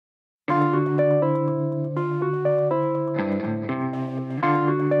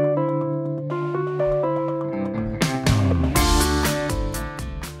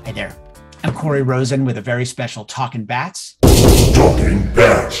Corey Rosen with a very special Talkin' Bats. Talking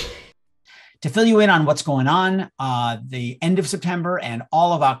Bats. To fill you in on what's going on the end of September and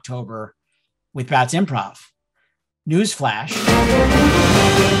all of October with Bats Improv. Newsflash.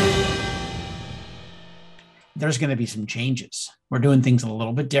 There's going to be some changes. We're doing things a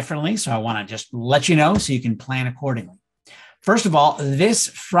little bit differently, so I want to just let you know so you can plan accordingly. First of all, this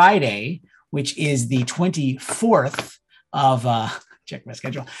Friday, which is the 24th of, check my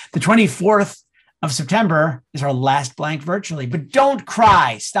schedule, the 24th of September is our last blank virtually. But don't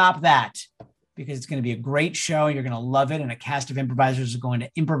cry. Stop that, because it's going to be a great show. You're going to love it. And a cast of improvisers are going to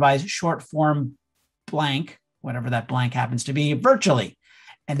improvise short form blank, whatever that blank happens to be, virtually.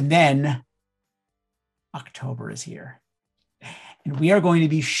 And then October is here. And we are going to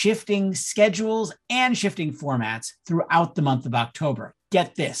be shifting schedules and shifting formats throughout the month of October.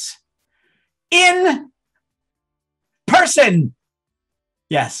 Get this. In person.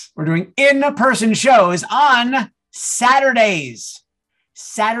 Yes, we're doing in-person shows on Saturdays.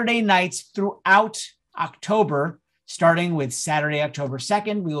 Saturday nights throughout October, starting with Saturday, October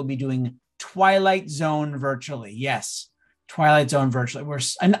 2nd, we will be doing Twilight Zone virtually. Yes, Twilight Zone virtually.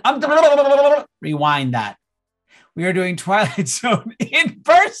 Rewind that. We are doing Twilight Zone in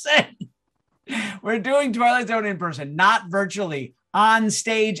person. We're doing Twilight Zone in person, not virtually, on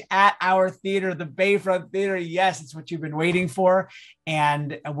stage at our theater, the Bayfront Theater. Yes, it's what you've been waiting for.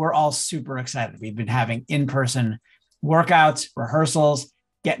 And we're all super excited. We've been having in-person workouts, rehearsals,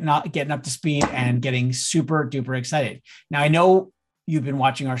 getting up to speed and getting super duper excited. Now, I know you've been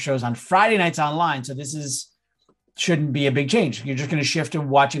watching our shows on Friday nights online, so shouldn't be a big change. You're just going to shift to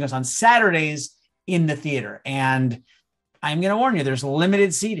watching us on Saturdays in the theater. And I'm going to warn you, there's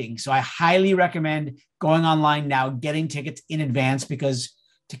limited seating. So I highly recommend going online now, getting tickets in advance, because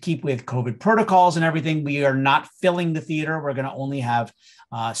to keep with COVID protocols and everything, we are not filling the theater. We're going to only have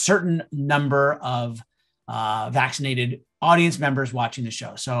a certain number of vaccinated audience members watching the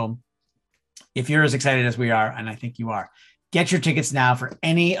show. So if you're as excited as we are, and I think you are, get your tickets now for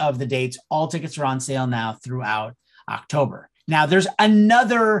any of the dates. All tickets are on sale now throughout October. Now, there's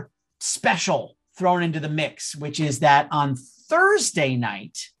another special thrown into the mix, which is that on Thursday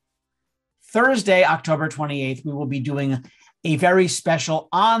night, Thursday, October 28th, we will be doing a very special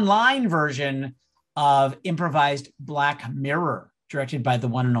online version of improvised Black Mirror, directed by the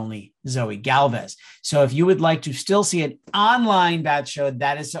one and only Zoe Galvez. So if you would like to still see an online Bat show,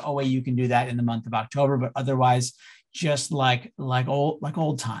 that is a way you can do that in the month of October. But otherwise, just like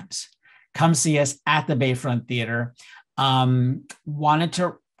old times, come see us at the Bayfront Theater. Wanted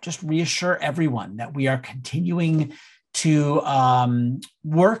to just reassure everyone that we are continuing to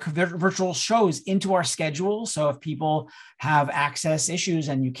work virtual shows into our schedule. So if people have access issues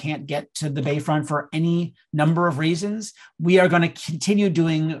and you can't get to the Bayfront for any number of reasons, we are going to continue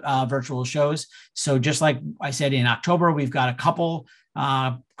doing virtual shows. So just like I said, in October, we've got a couple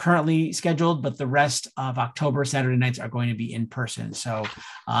currently scheduled, but the rest of October Saturday nights are going to be in person. So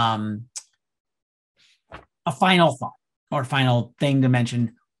a final thought or final thing to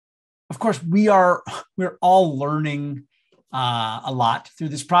mention. Of course, we're all learning a lot through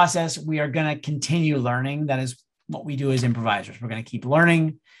this process. We are going to continue learning. That is what we do as improvisers. We're going to keep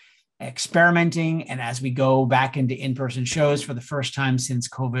learning, experimenting. And as we go back into in-person shows for the first time since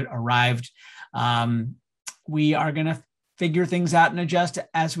COVID arrived, we are going to figure things out and adjust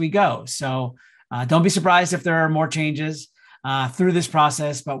as we go. So don't be surprised if there are more changes through this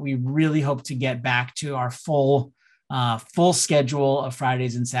process, but we really hope to get back to our full schedule of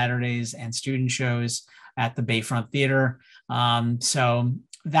Fridays and Saturdays and student shows at the Bayfront Theater. So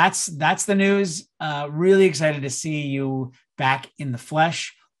that's the news. Really excited to see you back in the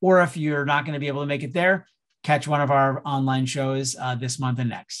flesh, or if you're not going to be able to make it there, catch one of our online shows this month and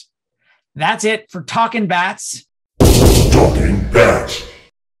next. That's it for Talkin' Bats. Talking Bats.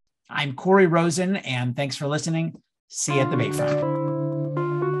 I'm Corey Rosen, and thanks for listening. See you at the Bayfront.